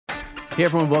Hey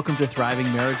everyone, welcome to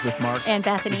Thriving Marriage with Mark and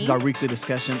Bethany. This is our weekly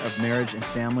discussion of marriage and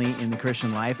family in the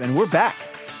Christian life, and we're back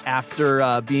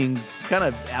after being kind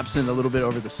of absent a little bit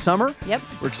over the summer. Yep.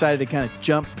 We're excited to kind of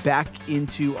jump back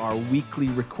into our weekly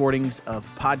recordings of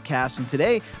podcasts, and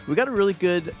today we got a really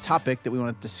good topic that we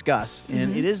want to discuss,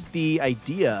 and it is the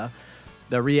idea,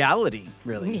 the reality,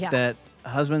 really, that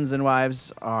husbands and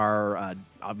wives are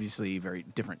obviously very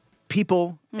different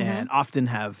people and often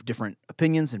have different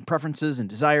opinions and preferences and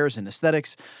desires and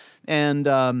aesthetics and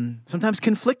sometimes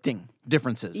conflicting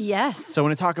differences. Yes. So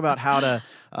when I talk about how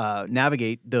to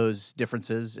navigate those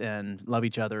differences and love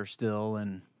each other still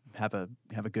and have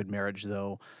a good marriage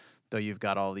though you've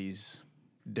got all these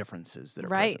differences that are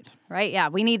present. Right. Yeah,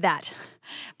 we need that.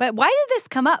 But why did this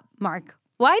come up, Mark?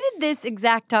 Why did this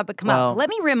exact topic come up? Let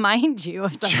me remind you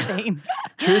of something.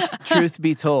 Truth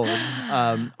be told,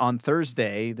 on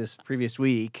Thursday, this previous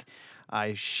week,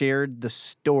 I shared the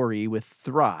story with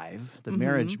Thrive, the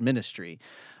marriage ministry,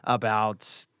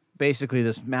 about basically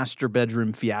this master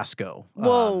bedroom fiasco.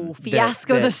 Whoa,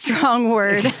 fiasco's a strong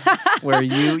word. Where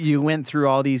you went through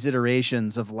all these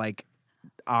iterations of like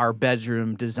our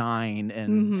bedroom design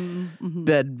and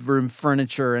bedroom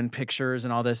furniture and pictures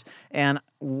and all this. And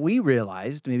we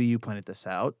realized, maybe you pointed this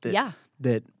out,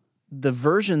 that the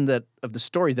version of the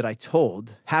story that I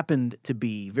told happened to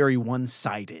be very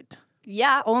one-sided.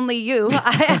 Yeah, only you.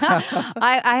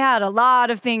 I had a lot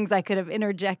of things I could have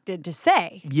interjected to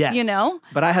say. Yes. You know?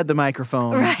 But I had the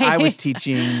microphone. Right. I was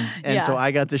teaching, and so I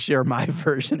got to share my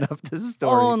version of the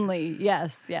story. Only.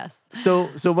 Yes. So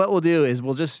what we'll do is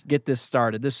we'll just get this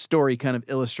started. This story kind of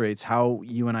illustrates how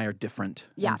you and I are different.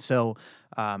 Yeah. And so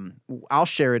I'll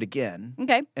share it again.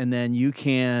 Okay. And then you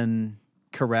can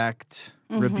correct,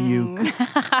 rebuke,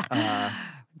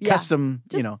 custom,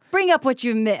 Just bring up what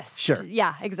you missed. Sure.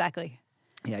 Yeah, exactly.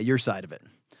 Yeah, your side of it.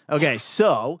 Okay,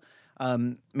 so,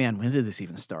 man, when did this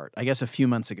even start? I guess a few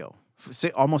months ago,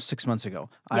 almost 6 months ago,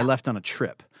 I left on a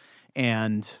trip,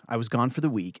 and I was gone for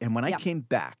the week. And when I came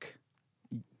back,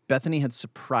 Bethany had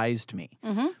surprised me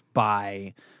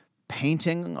by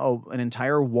painting an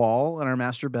entire wall in our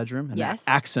master bedroom, an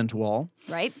accent wall,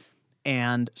 right,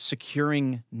 and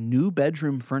securing new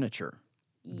bedroom furniture.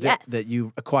 That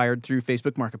you acquired through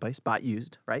Facebook Marketplace, bought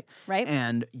used, right? Right.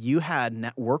 And you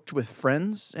had worked with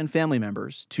friends and family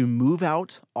members to move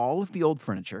out all of the old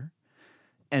furniture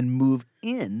and move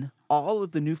in all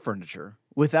of the new furniture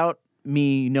without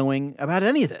me knowing about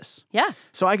any of this. Yeah.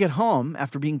 So I get home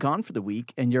after being gone for the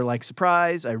week, and you're like,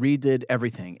 surprise, I redid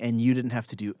everything, and you didn't have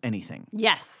to do anything.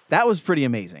 Yes. That was pretty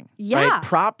amazing. Yeah. Right?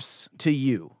 Props to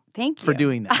you. Thank you. For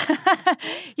doing that.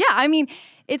 Yeah, I mean,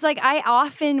 it's like I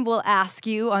often will ask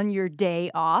you on your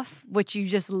day off, which you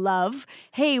just love,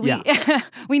 hey,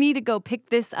 we need to go pick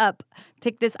this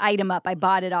item up. I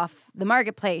bought it off the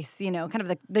marketplace, kind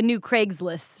of the new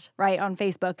Craigslist, right, on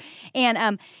Facebook.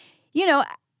 And,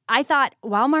 I thought,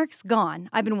 while Mark's gone,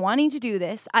 I've been wanting to do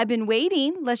this. I've been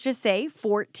waiting, let's just say,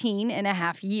 14 and a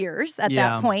half years at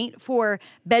that point for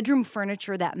bedroom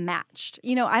furniture that matched.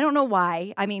 I don't know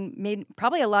why. I mean,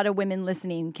 probably a lot of women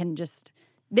listening can just,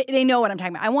 they know what I'm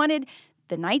talking about. I wanted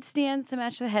the nightstands to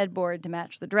match the headboard, to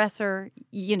match the dresser,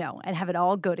 and have it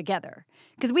all go together.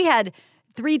 Because we had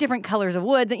 3 different colors of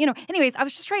woods. And, anyways, I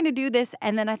was just trying to do this.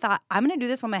 And then I thought, I'm going to do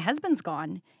this when my husband's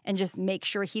gone and just make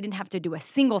sure he didn't have to do a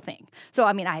single thing. So,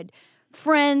 I mean, I had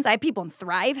friends. I had people in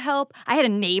Thrive help. I had a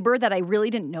neighbor that I really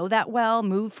didn't know that well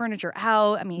move furniture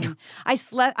out. I mean,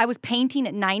 I was painting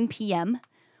at 9 p.m.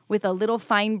 with a little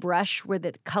fine brush where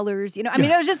the colors, it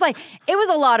was just like, it was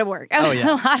a lot of work. It was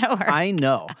a lot of work. I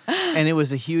know. And it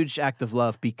was a huge act of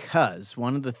love because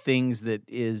one of the things that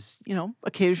is,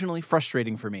 occasionally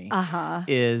frustrating for me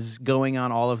is going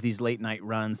on all of these late night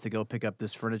runs to go pick up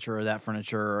this furniture or that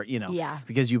furniture, or,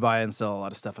 because you buy and sell a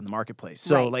lot of stuff in the marketplace.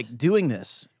 So like doing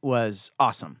this was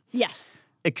awesome. Yes.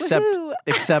 Except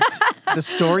the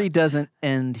story doesn't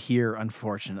end here,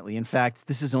 unfortunately. In fact,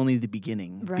 this is only the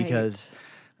beginning because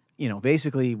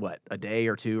basically, a day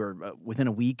or two or within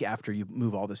a week after you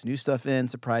move all this new stuff in,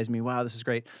 surprise me, wow, this is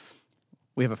great.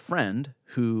 We have a friend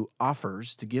who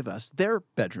offers to give us their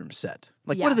bedroom set.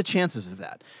 Like, what are the chances of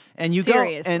that? And you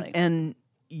Seriously. go and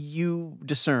you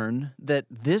discern that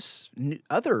this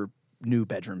other new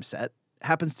bedroom set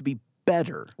happens to be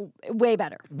better. Way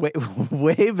better.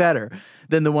 Way better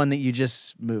than the one that you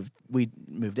just moved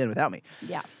in without me.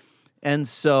 Yeah. And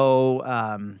so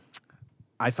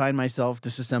I find myself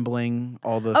disassembling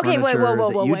all the furniture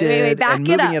that you did back and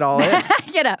moving it all in.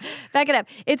 Back it up.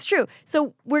 It's true.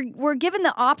 So we're given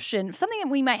the option, something that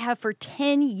we might have for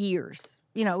 10 years.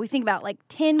 We think about like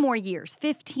 10 more years,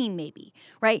 15 maybe,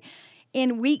 right?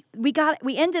 And we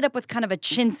ended up with kind of a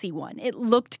chintzy one. It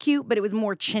looked cute, but it was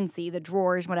more chintzy. The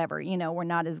drawers, whatever, were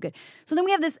not as good. So then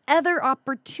we have this other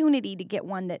opportunity to get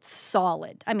one that's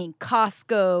solid. I mean,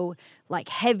 Costco, like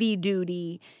heavy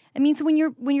duty. I mean, so when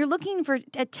you're looking for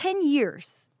 10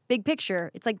 years, big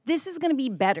picture, it's like this is going to be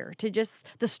better to just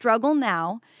the struggle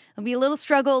now. It'll be a little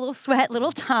struggle, a little sweat, a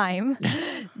little time,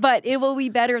 but it will be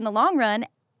better in the long run.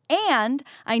 And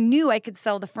I knew I could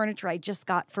sell the furniture I just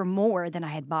got for more than I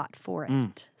had bought for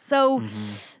it. So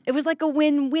it was like a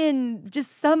win-win,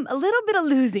 just a little bit of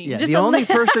losing. Yeah, just the only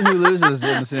person who loses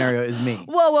in the scenario is me.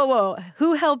 Whoa.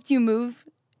 Who helped you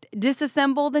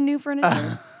disassemble the new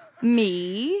furniture?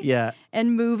 Me. Yeah.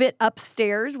 And move it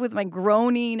upstairs with my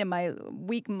groaning and my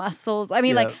weak muscles. I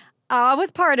mean, I was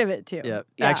part of it too. Yeah.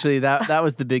 Actually, that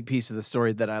was the big piece of the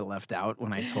story that I left out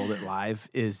when I told it live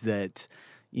is that,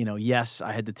 yes,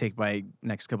 I had to take my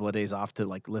next couple of days off to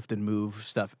like lift and move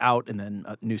stuff out and then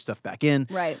new stuff back in.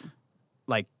 Right.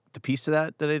 Like the piece of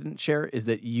that I didn't share is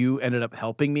that you ended up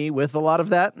helping me with a lot of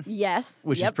that. Yes.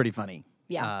 Which is pretty funny.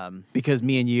 Yeah. Because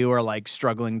me and you are like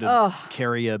struggling to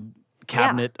carry a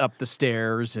cabinet up the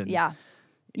stairs and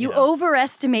you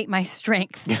overestimate my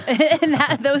strength in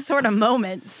those sort of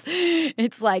moments.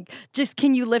 It's like, just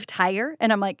can you lift higher?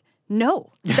 And I'm like,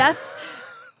 no, that's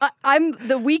I'm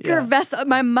the weaker vessel.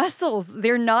 My muscles,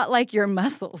 they're not like your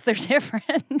muscles. They're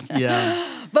different.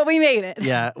 Yeah. But we made it.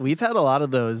 Yeah. We've had a lot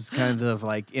of those kinds of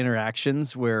like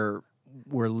interactions where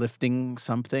we're lifting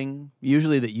something,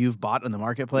 usually that you've bought in the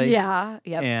marketplace. Yeah.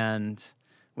 Yep. And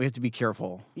we have to be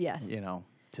careful. Yes.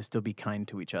 To still be kind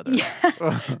to each other. Yeah.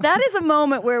 That is a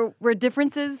moment where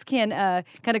differences can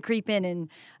kind of creep in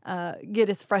and get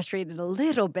us frustrated a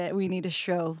little bit. We need to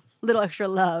show a little extra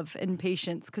love and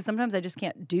patience because sometimes I just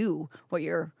can't do what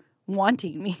you're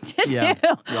wanting me to do. Yeah.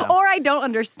 Or I don't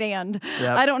understand.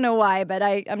 Yep. I don't know why, but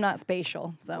I'm not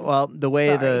spatial. So well, the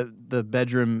way the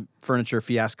bedroom furniture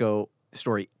fiasco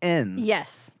story ends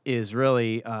is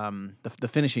really the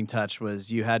finishing touch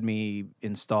was you had me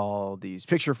install these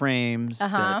picture frames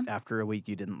that after a week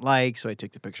you didn't like, so I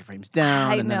took the picture frames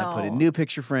down and then I put in new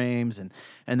picture frames and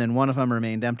then one of them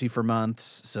remained empty for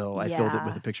months, so I filled it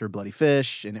with a picture of bloody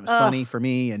fish and it was funny for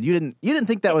me and you didn't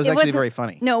think that was actually very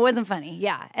funny. No, it wasn't funny.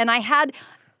 Yeah. And I had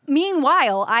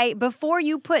meanwhile, before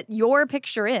you put your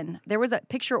picture in, there was a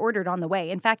picture ordered on the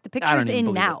way. In fact, the picture's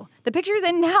in now. The picture's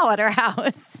in now at our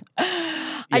house.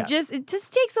 It just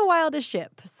takes a while to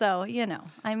ship. So,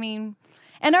 I mean,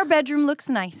 and our bedroom looks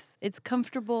nice. It's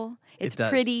comfortable. It's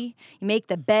pretty. You make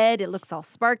the bed. It looks all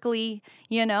sparkly.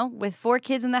 With 4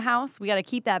 kids in the house, we got to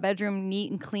keep that bedroom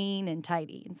neat and clean and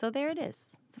tidy. And so there it is.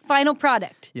 It's a final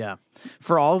product. Yeah.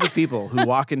 For all the people who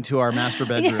walk into our master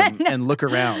bedroom and look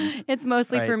around. It's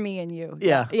mostly for me and you.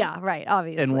 Yeah. Yeah, right,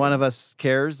 obviously. And one of us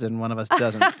cares and one of us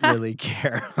doesn't really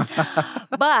care.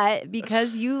 But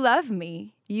because you love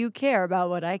me, you care about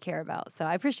what I care about. So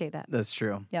I appreciate that. That's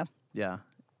true. Yeah. Yeah.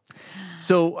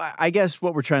 So I guess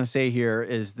what we're trying to say here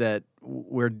is that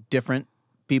we're different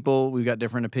people. We've got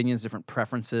different opinions, different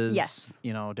preferences. Yes.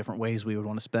 Different ways we would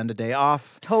want to spend a day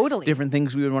off. Totally. Different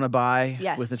things we would want to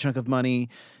buy with a chunk of money.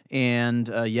 And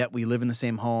yet we live in the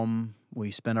same home.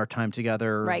 We spend our time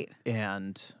together. Right.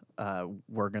 And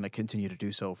we're going to continue to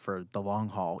do so for the long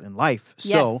haul in life.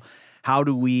 Yes. So how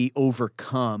do we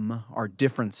overcome our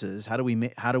differences? How do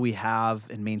we have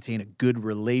and maintain a good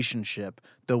relationship,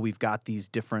 though we've got these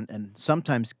different and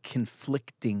sometimes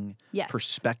conflicting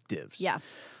perspectives? Yeah.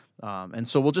 And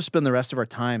so we'll just spend the rest of our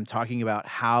time talking about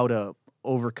how to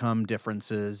overcome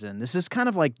differences. And this is kind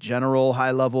of like general,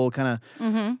 high level, kind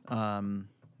of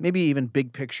maybe even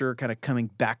big picture, kind of coming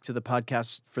back to the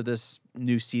podcast for this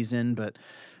new season. But,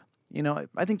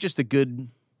 I think just a good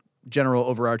general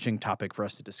overarching topic for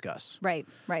us to discuss. Right.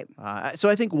 So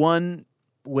I think one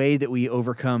way that we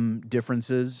overcome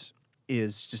differences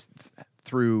is just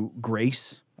through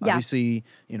grace. Yeah. Obviously,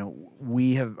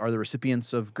 we are the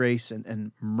recipients of grace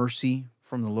and mercy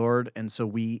from the Lord, and so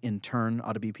we in turn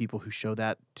ought to be people who show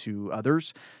that to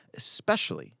others,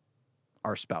 especially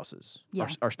our spouses,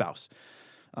 our spouse.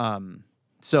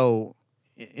 So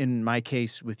in my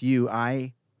case with you,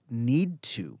 I need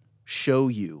to show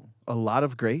you a lot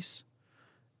of grace,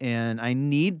 and I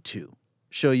need to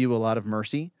show you a lot of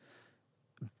mercy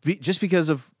just because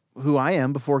of who I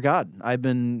am before God. I've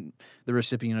been the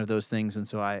recipient of those things, and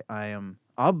so I am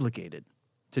obligated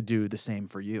to do the same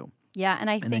for you. Yeah,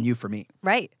 and then you for me.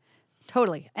 Right.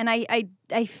 Totally. And I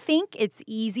think it's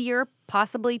easier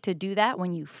possibly to do that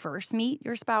when you first meet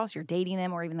your spouse, you're dating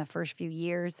them, or even the first few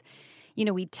years.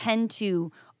 We tend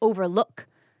to overlook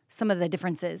some of the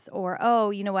differences, or, oh,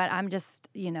 you know what, I'm just,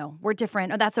 we're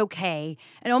different. Oh, that's okay.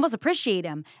 And almost appreciate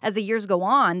them. As the years go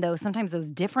on, though, sometimes those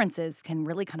differences can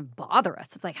really kind of bother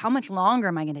us. It's like, how much longer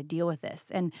am I going to deal with this?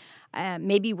 And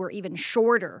maybe we're even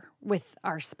shorter with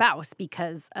our spouse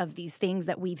because of these things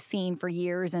that we've seen for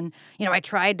years. And, I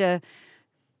tried to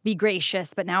be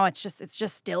gracious, but now it's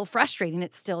just still frustrating.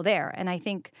 It's still there. And I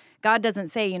think God doesn't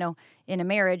say, in a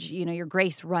marriage, your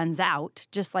grace runs out,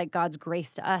 just like God's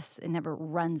grace to us, it never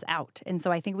runs out. And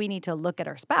so I think we need to look at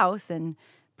our spouse and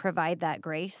provide that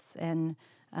grace and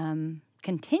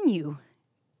continue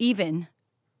even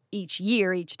each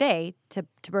year, each day to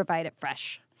provide it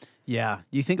fresh. Yeah.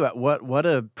 You think about what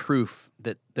a proof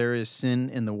that there is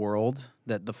sin in the world,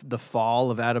 that the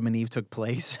fall of Adam and Eve took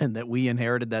place and that we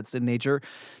inherited that sin nature.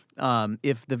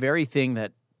 If the very thing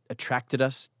that attracted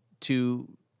us to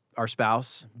our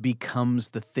spouse becomes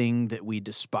the thing that we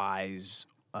despise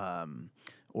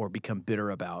or become bitter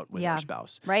about with our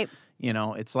spouse. Right.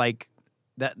 It's like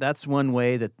that's one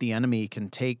way that the enemy can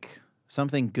take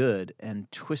something good and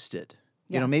twist it.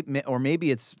 Yeah. Maybe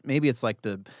it's like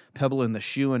the pebble in the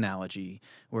shoe analogy,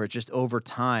 where it just over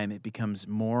time it becomes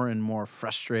more and more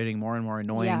frustrating, more and more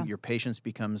annoying. Yeah. Your patience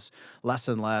becomes less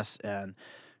and less,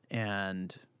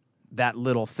 and that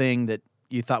little thing that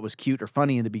you thought was cute or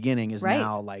funny in the beginning is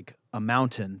now like a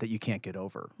mountain that you can't get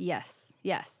over. Yes.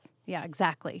 Yeah,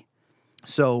 exactly.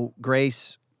 So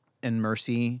grace and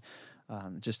mercy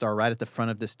just are right at the front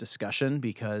of this discussion,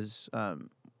 because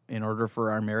in order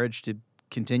for our marriage to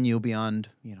continue beyond,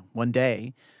 one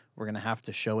day, we're going to have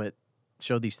to show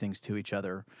these things to each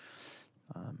other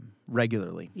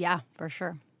regularly. Yeah, for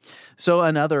sure. So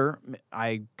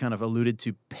I kind of alluded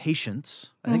to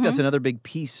patience. I think that's another big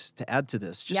piece to add to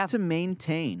this. Just to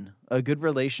maintain a good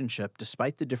relationship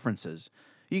despite the differences,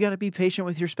 you got to be patient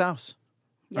with your spouse,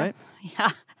 right?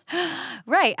 Yeah.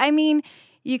 Right. I mean,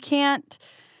 you can't.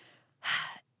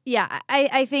 Yeah,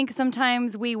 I think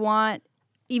sometimes we want,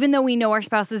 even though we know our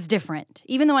spouse is different,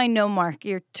 even though I know, Mark,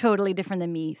 you're totally different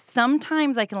than me,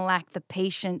 sometimes I can lack the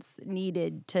patience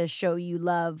needed to show you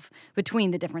love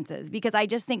between the differences, because I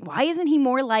just think, why isn't he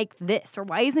more like this? Or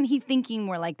why isn't he thinking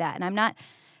more like that? And I'm not,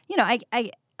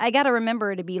 I got to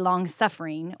remember to be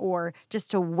long-suffering, or just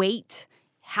to wait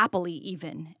happily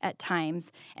even at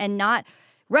times, and not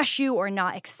rush you or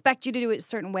not expect you to do it a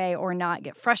certain way, or not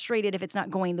get frustrated if it's not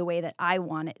going the way that I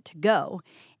want it to go.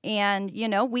 And,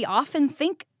 we often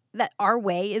think that our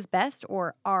way is best,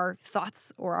 or our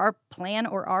thoughts or our plan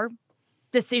or our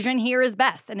decision here is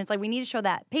best. And it's like we need to show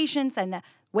that patience and that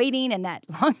waiting and that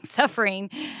long suffering.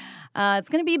 It's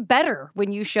going to be better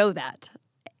when you show that,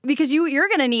 because you're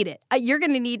going to need it. You're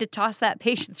going to need to toss that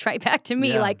patience right back to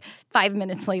me like 5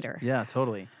 minutes later. Yeah,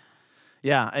 totally.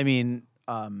 Yeah, I mean,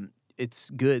 it's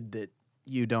good that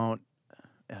you don't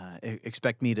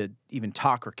expect me to even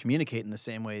talk or communicate in the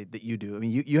same way that you do. I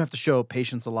mean, you have to show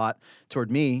patience a lot toward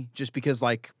me, just because,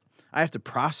 like, I have to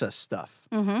process stuff.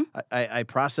 Mm-hmm. I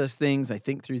process things, I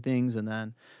think through things, and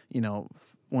then,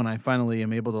 when I finally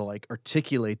am able to, like,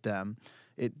 articulate them,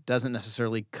 it doesn't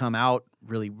necessarily come out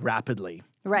really rapidly.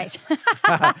 Right.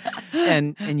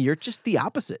 and you're just the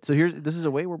opposite. So this is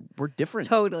a way we're different.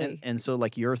 Totally. And so,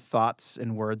 like, your thoughts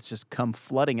and words just come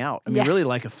flooding out. I mean, really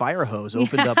like a fire hose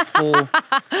opened up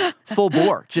full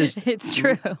bore. Just it's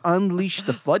true. Unleash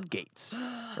the floodgates,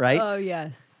 right? Oh,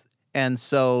 yes. And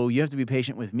so you have to be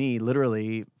patient with me,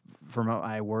 literally, for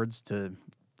my words to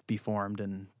be formed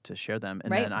and to share them.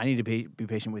 And then I need to be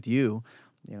patient with you,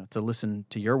 to listen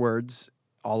to your words,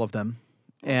 all of them.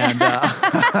 And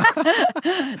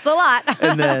it's a lot.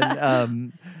 And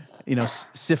then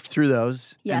sift through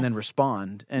those and then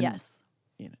respond. And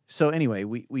so anyway,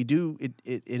 we do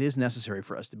it is necessary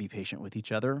for us to be patient with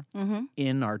each other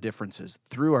in our differences,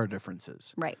 through our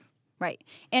differences. Right.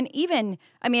 And even,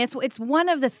 I mean, it's one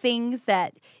of the things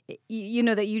that, that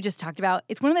you just talked about.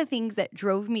 It's one of the things that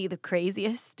drove me the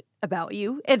craziest about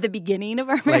you at the beginning of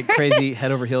our marriage. Like crazy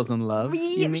head over heels in love?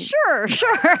 Sure.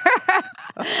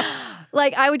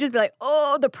 Like, I would just be like,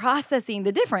 oh, the processing,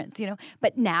 the difference,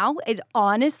 But now, it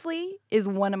honestly is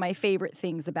one of my favorite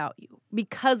things about you,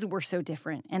 because we're so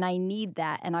different. And I need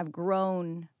that. And I've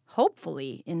grown,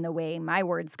 hopefully, in the way my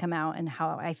words come out and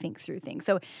how I think through things.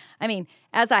 So, I mean,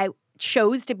 as I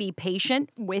chose to be patient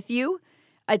with you,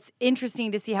 it's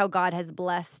interesting to see how God has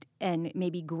blessed and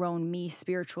maybe grown me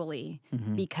spiritually,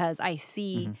 because I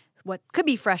see what could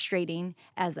be frustrating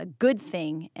as a good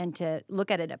thing, and to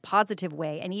look at it a positive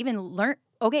way, and even learn,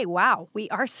 okay, wow, we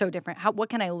are so different. What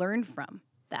can I learn from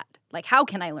that? Like, how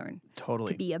can I learn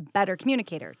to be a better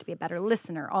communicator, to be a better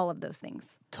listener, all of those things?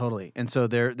 Totally. And so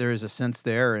there is a sense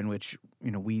there in which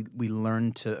we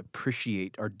learn to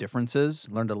appreciate our differences,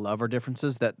 learn to love our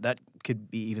differences, that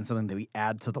could be even something that we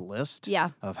add to the list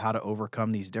of how to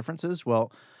overcome these differences.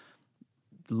 Well,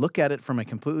 look at it from a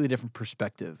completely different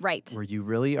perspective. Right. Where you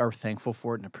really are thankful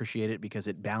for it and appreciate it because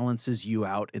it balances you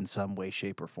out in some way,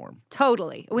 shape, or form.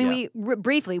 Totally. When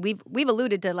briefly, we've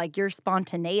alluded to like your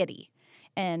spontaneity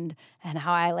and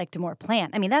how I like to more plan.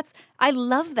 I mean, I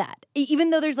love that. Even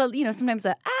though there's sometimes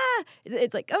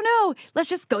it's like, oh no, let's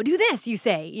just go do this, you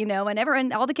say,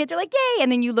 and all the kids are like, yay.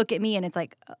 And then you look at me and it's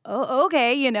like, oh,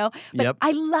 okay, But Yep.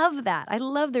 I love that. I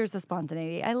love there's a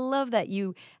spontaneity. I love that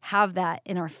you have that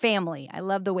in our family. I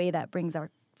love the way that brings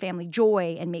our family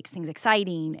joy and makes things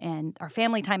exciting, and our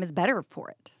family time is better for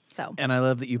it. So. And I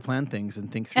love that you plan things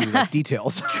and think through the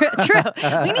details. True.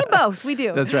 We need both. We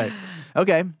do. That's right.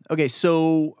 Okay.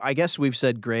 So I guess we've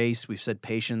said grace, we've said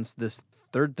patience. This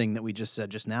third thing that we just said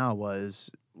just now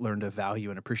was learn to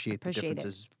value and appreciate the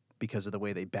differences because of the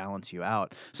way they balance you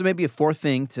out. So maybe a fourth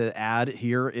thing to add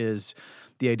here is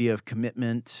the idea of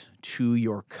commitment to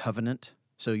your covenant.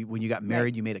 So when you got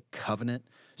married, you made a covenant.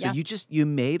 So you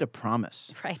made a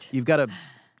promise. Right. You got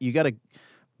to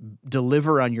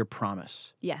deliver on your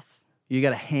promise. Yes. You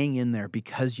got to hang in there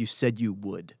because you said you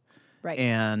would. Right.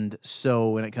 And so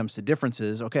when it comes to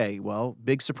differences, okay, well,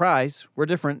 big surprise, we're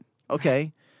different.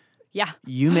 Okay. Yeah.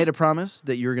 You made a promise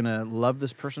that you're going to love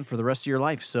this person for the rest of your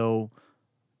life. So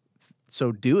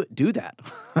do that.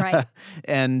 Right.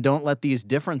 And don't let these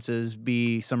differences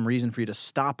be some reason for you to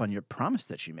stop on your promise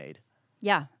that you made.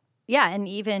 Yeah. Yeah, and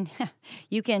even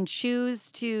you can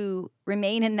choose to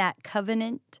remain in that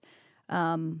covenant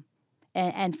and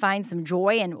find some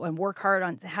joy and work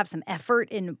hard have some effort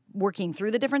in working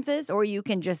through the differences, or you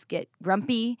can just get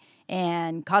grumpy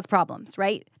and cause problems,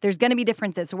 right? There's going to be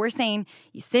differences. So we're saying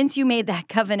since you made that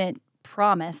covenant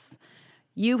promise,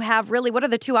 you have really, what are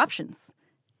the two options?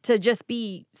 To just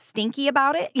be stinky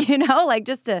about it, like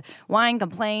just to whine,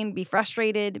 complain, be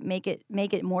frustrated, make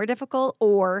it more difficult,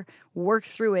 or work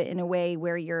through it in a way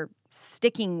where you're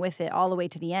sticking with it all the way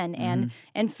to the end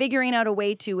and figuring out a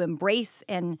way to embrace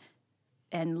and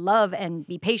love and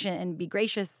be patient and be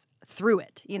gracious through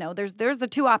it. There's the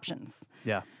two options.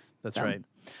 Yeah, that's right.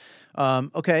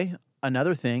 Okay,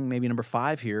 another thing, maybe number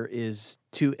 5 here, is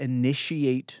to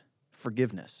initiate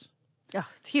forgiveness. Oh,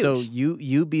 it's huge. So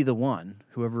you be the one,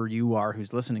 whoever you are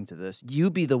who's listening to this, you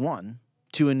be the one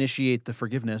to initiate the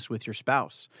forgiveness with your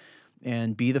spouse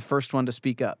and be the first one to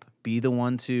speak up. Be the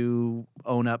one to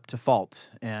own up to fault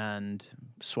and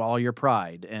swallow your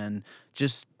pride and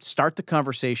just start the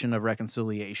conversation of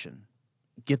reconciliation.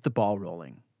 Get the ball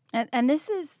rolling. And this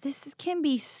can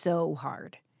be so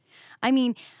hard. I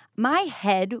mean, my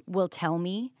head will tell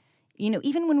me,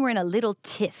 even when we're in a little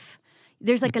tiff,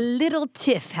 there's like a little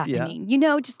tiff happening,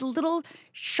 just a little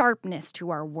sharpness to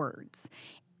our words.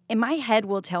 And my head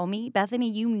will tell me, Bethany,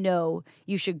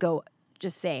 you should go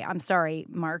just say, I'm sorry,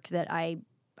 Mark, that I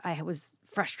was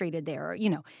frustrated there,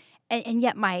 and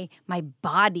yet my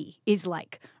body is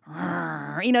like,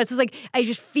 it's just like, I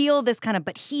just feel this kind of,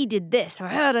 but he did this, or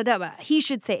he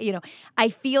should say, I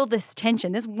feel this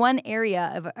tension, this one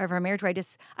area of our marriage where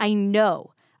I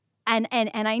know. And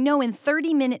I know in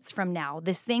 30 minutes from now,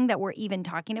 this thing that we're even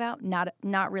talking about,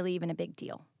 not really even a big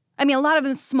deal. I mean, a lot of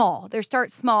them small. They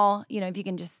start small, if you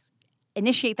can just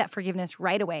initiate that forgiveness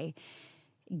right away.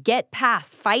 Get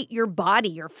past, fight your body,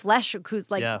 your flesh,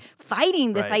 who's like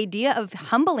fighting this idea of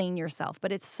humbling yourself.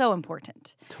 But it's so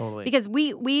important. Totally. Because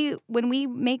when we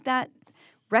make that,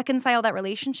 reconcile that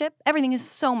relationship, everything is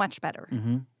so much better.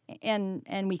 Mm-hmm.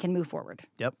 And we can move forward.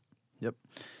 Yep.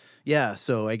 Yeah,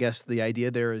 so I guess the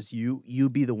idea there is you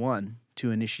be the one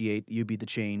to initiate, you be the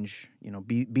change,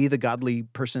 be the godly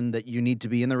person that you need to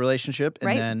be in the relationship,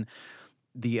 and then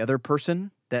the other person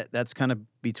that's kind of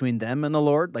between them and the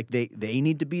Lord, like they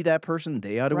need to be that person,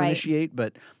 they ought to initiate,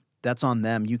 but that's on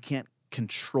them. You can't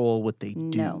control what they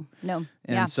do. No.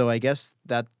 And so I guess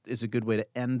that is a good way to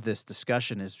end this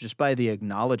discussion is just by the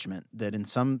acknowledgement that in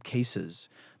some cases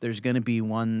there's going to be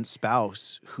one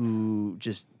spouse who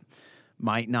just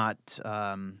might not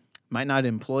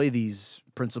employ these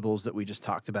principles that we just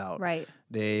talked about. Right.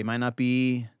 They might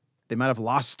have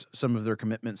lost some of their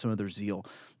commitment, some of their zeal.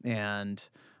 And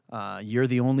you're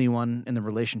the only one in the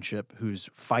relationship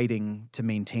who's fighting to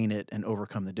maintain it and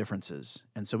overcome the differences.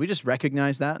 And so we just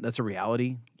recognize that. That's a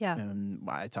reality. Yeah. And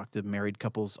I talk to married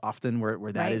couples often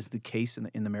where that is the case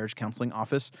in the marriage counseling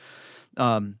office.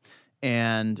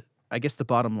 And I guess the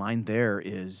bottom line there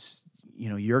is,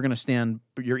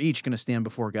 you're each going to stand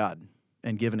before God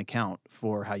and give an account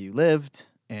for how you lived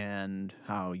and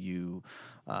how you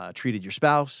treated your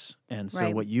spouse. And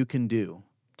so what you can do,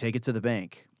 take it to the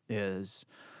bank, is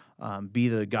be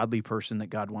the godly person that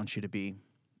God wants you to be,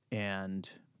 and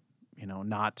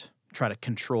not try to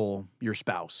control your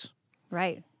spouse.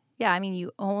 Right. Yeah. I mean,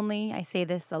 I say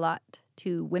this a lot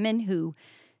to women who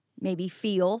maybe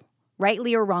feel,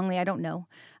 rightly or wrongly, I don't know,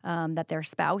 that their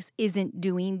spouse isn't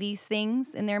doing these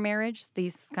things in their marriage,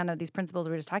 these principles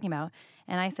we were just talking about.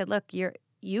 And I said, look,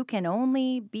 you can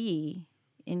only be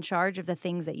in charge of the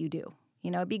things that you do.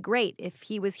 It'd be great if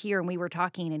he was here and we were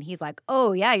talking and he's like,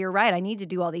 oh, yeah, you're right, I need to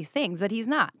do all these things, but he's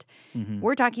not. Mm-hmm.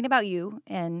 We're talking about you,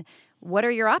 and what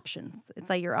are your options? It's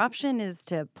like your option is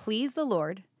to please the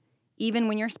Lord, even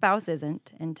when your spouse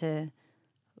isn't, and to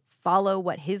follow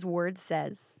what his word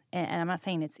says. And I'm not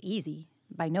saying it's easy.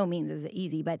 By no means is it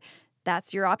easy, but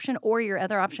that's your option. Or your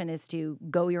other option is to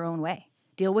go your own way.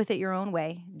 Deal with it your own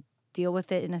way. Deal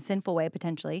with it in a sinful way,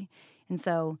 potentially. And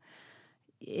so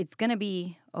it's going to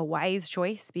be a wise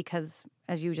choice because,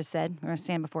 as you just said, we're going to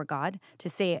stand before God to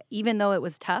say, even though it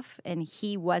was tough and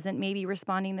he wasn't maybe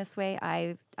responding this way,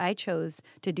 I chose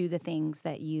to do the things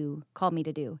that you called me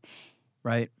to do.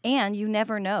 Right. And you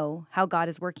never know how God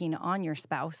is working on your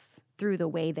spouse through the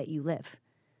way that you live.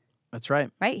 That's right.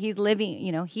 Right? He's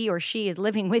living, he or she is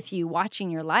living with you,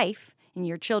 watching your life, and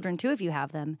your children too, if you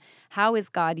have them. How is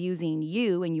God using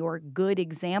you and your good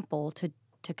example to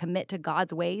commit to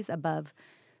God's ways above,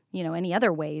 any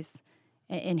other ways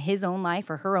in his own life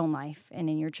or her own life and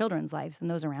in your children's lives and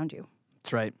those around you?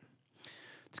 That's right.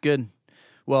 It's good.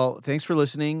 Well, thanks for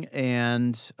listening.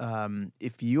 And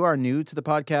if you are new to the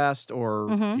podcast or,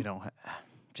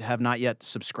 have not yet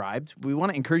subscribed, we want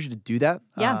to encourage you to do that.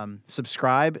 Yeah.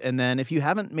 Subscribe. And then if you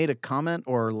haven't made a comment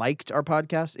or liked our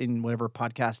podcast in whatever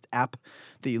podcast app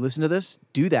that you listen to this,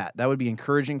 do that. That would be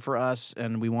encouraging for us.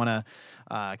 And we want to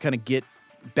kind of get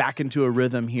back into a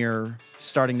rhythm here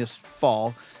starting this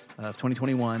fall of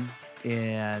 2021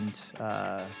 and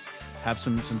have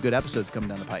some good episodes coming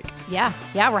down the pike. Yeah.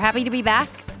 We're happy to be back.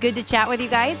 It's good to chat with you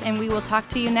guys, and we will talk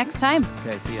to you next time.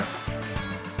 Okay, see ya.